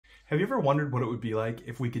Have you ever wondered what it would be like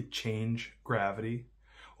if we could change gravity?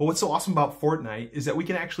 Well, what's so awesome about Fortnite is that we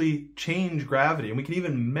can actually change gravity, and we can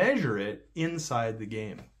even measure it inside the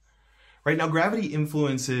game. Right now, gravity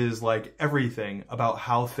influences like everything about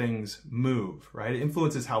how things move, right? It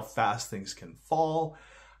influences how fast things can fall,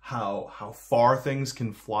 how far things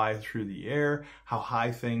can fly through the air, how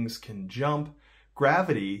high things can jump.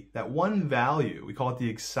 Gravity, that one value, we call it the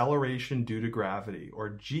acceleration due to gravity, or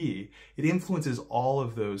G, it influences all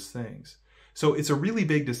of those things. So it's a really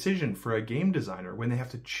big decision for a game designer when they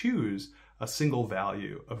have to choose a single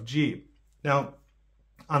value of G. Now,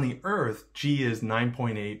 on the Earth, G is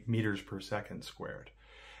 9.8 meters per second squared.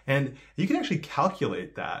 And you can actually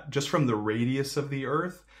calculate that just from the radius of the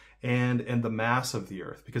Earth and the mass of the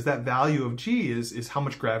Earth, because that value of G is how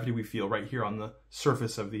much gravity we feel right here on the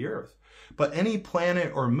surface of the Earth. But any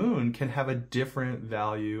planet or moon can have a different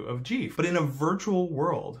value of G. But in a virtual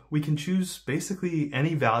world, we can choose basically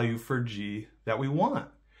any value for G that we want.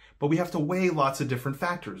 But we have to weigh lots of different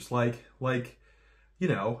factors, like, you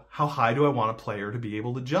know, how high do I want a player to be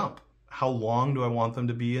able to jump? How long do I want them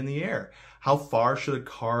to be in the air? How far should a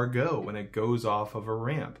car go when it goes off of a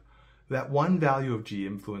ramp? That one value of G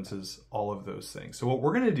influences all of those things. So what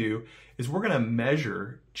we're going to do is we're going to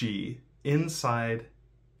measure G inside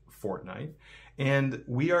Fortnite, and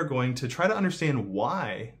we are going to try to understand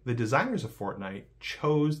why the designers of Fortnite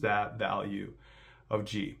chose that value of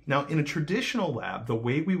G. Now, in a traditional lab, the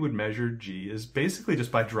way we would measure G is basically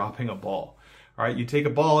just by dropping a ball. All right, you take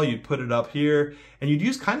a ball, you'd put it up here, and you'd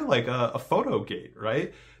use kind of like a photo gate,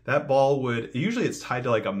 right? That ball would, usually it's tied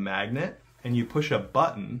to like a magnet, and you push a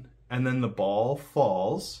button, and then the ball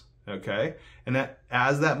falls, okay? And that,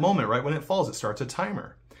 as that moment, right when it falls, it starts a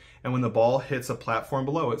timer. And when the ball hits a platform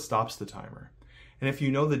below, it stops the timer. And if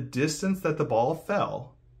you know the distance that the ball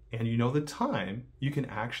fell, and you know the time, you can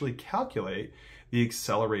actually calculate the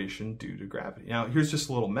acceleration due to gravity. Now, here's just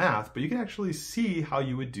a little math, but you can actually see how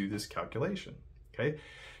you would do this calculation, okay?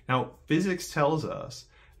 Now, physics tells us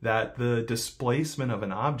that the displacement of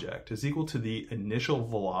an object is equal to the initial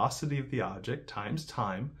velocity of the object times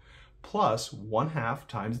time plus 1/2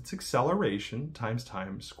 times its acceleration times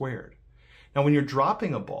time squared. Now, when you're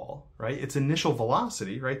dropping a ball, right, its initial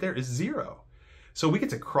velocity right there is 0. So we get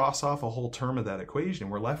to cross off a whole term of that equation.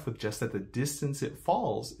 We're left with just that the distance it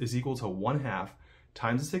falls is equal to 1/2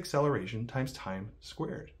 times its acceleration times time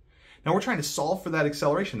squared. Now we're trying to solve for that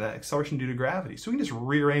acceleration due to gravity. So we can just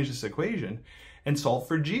rearrange this equation and solve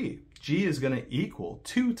for G. G is going to equal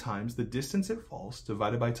 2 times the distance it falls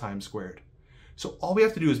divided by time squared. So all we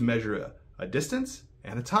have to do is measure a distance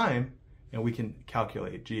and a time, and we can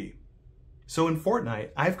calculate G. So in Fortnite,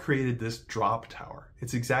 I've created this drop tower.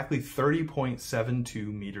 It's exactly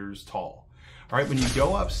 30.72 meters tall. All right, when you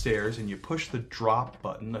go upstairs and you push the drop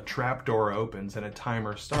button, a trap door opens and a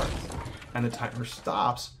timer starts. And the timer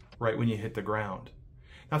stops right when you hit the ground.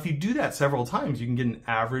 Now, if you do that several times, you can get an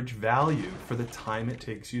average value for the time it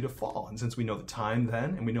takes you to fall. And since we know the time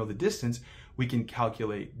then and we know the distance, we can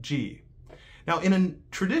calculate G. Now, in a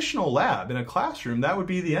traditional lab, in a classroom, that would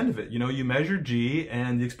be the end of it. You know, you measure G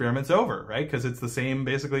and the experiment's over, right? Because it's the same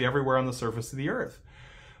basically everywhere on the surface of the Earth.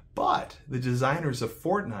 But the designers of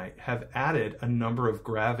Fortnite have added a number of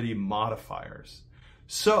gravity modifiers.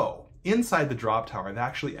 So, inside the drop tower, I've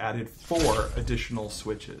actually added 4 additional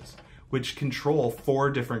switches, which control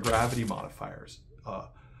 4 different gravity modifiers.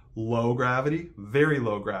 Low gravity, very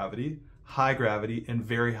low gravity, high gravity, and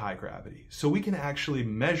very high gravity. So we can actually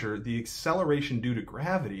measure the acceleration due to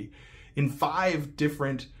gravity in 5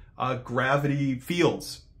 different gravity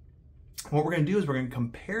fields. And what we're going to do is we're going to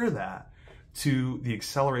compare that to the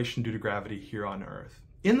acceleration due to gravity here on Earth.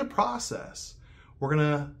 In the process, we're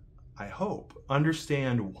going to, I hope,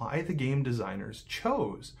 understand why the game designers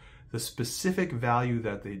chose the specific value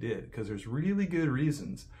that they did, because there's really good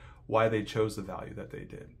reasons why they chose the value that they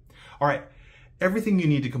did. All right. Everything you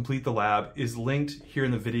need to complete the lab is linked here in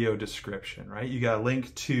the video description, right? You got a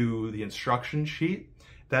link to the instruction sheet.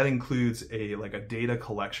 That includes a data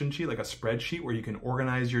collection sheet, like a spreadsheet where you can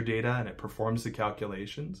organize your data and it performs the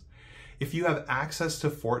calculations. If you have access to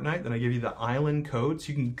Fortnite, then I give you the island code so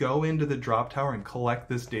you can go into the drop tower and collect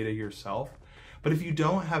this data yourself. But if you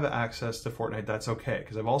don't have access to Fortnite, that's okay,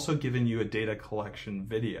 because I've also given you a data collection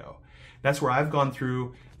video. That's where I've gone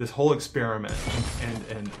through this whole experiment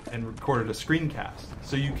and recorded a screencast.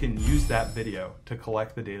 So you can use that video to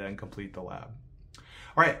collect the data and complete the lab.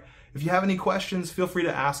 All right, if you have any questions, feel free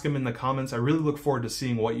to ask them in the comments. I really look forward to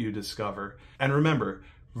seeing what you discover. And remember,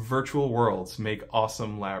 virtual worlds make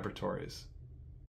awesome laboratories.